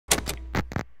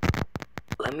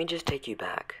Let me just take you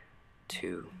back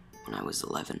to when I was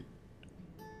 11.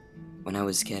 When I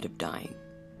was scared of dying.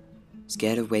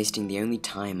 Scared of wasting the only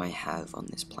time I have on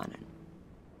this planet.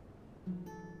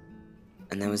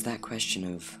 And there was that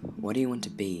question of, what do you want to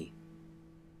be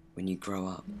when you grow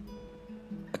up?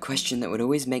 A question that would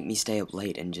always make me stay up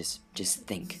late and just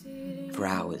think for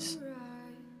hours.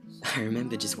 I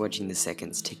remember just watching the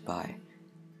seconds tick by,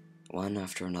 one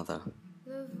after another,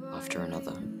 after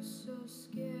another.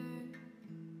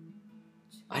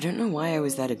 I don't know why I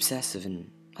was that obsessive, and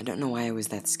I don't know why I was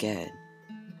that scared.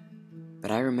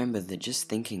 But I remember that just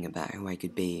thinking about who I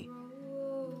could be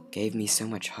gave me so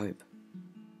much hope.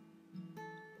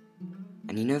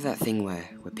 And you know that thing where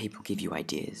people give you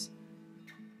ideas?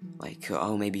 Like,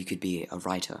 oh, maybe you could be a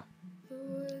writer,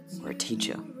 or a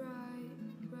teacher,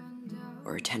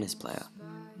 or a tennis player,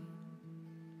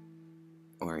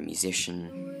 or a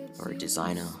musician, or a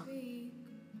designer,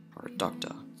 or a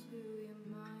doctor,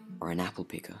 or an apple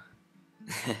picker.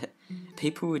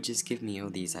 People would just give me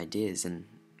all these ideas, and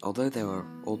although they were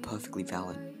all perfectly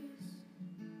valid,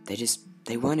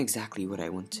 they weren't exactly what I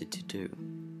wanted to do.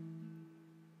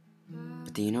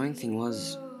 But the annoying thing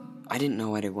was, I didn't know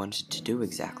what I wanted to do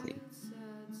exactly.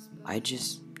 I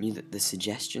just knew that the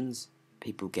suggestions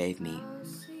people gave me,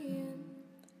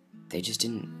 they just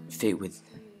didn't fit with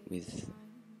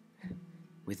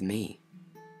me.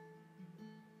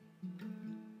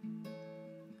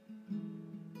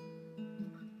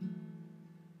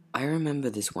 I remember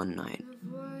this one night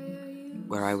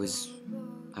where I was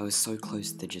so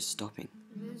close to just stopping.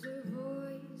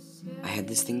 I had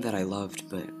this thing that I loved,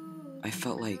 but I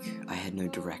felt like I had no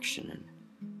direction,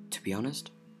 and to be honest,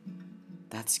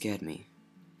 that scared me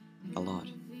a lot.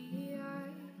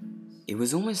 It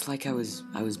was almost like I was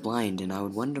blind, and I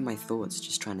would wander my thoughts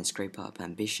just trying to scrape up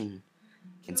ambition,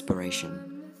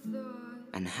 inspiration,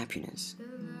 and happiness.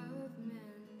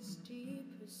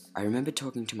 I remember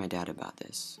talking to my dad about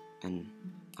this, and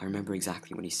I remember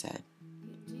exactly what he said.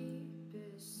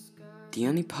 The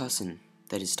only person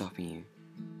that is stopping you,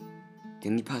 the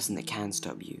only person that can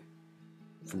stop you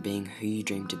from being who you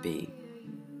dream to be,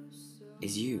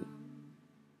 is you.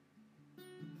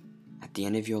 At the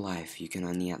end of your life, you can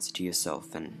only answer to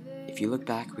yourself, and if you look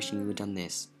back wishing you had done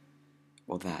this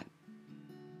or that,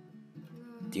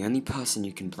 the only person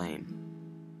you can blame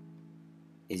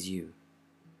is you.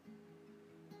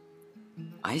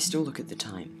 I still look at the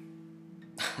time.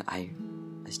 I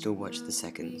still watch the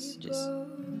seconds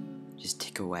just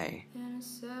tick away.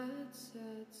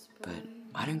 But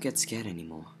I don't get scared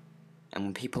anymore. And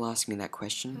when people ask me that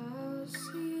question,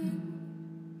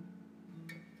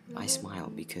 I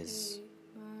smile because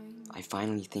I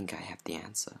finally think I have the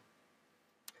answer.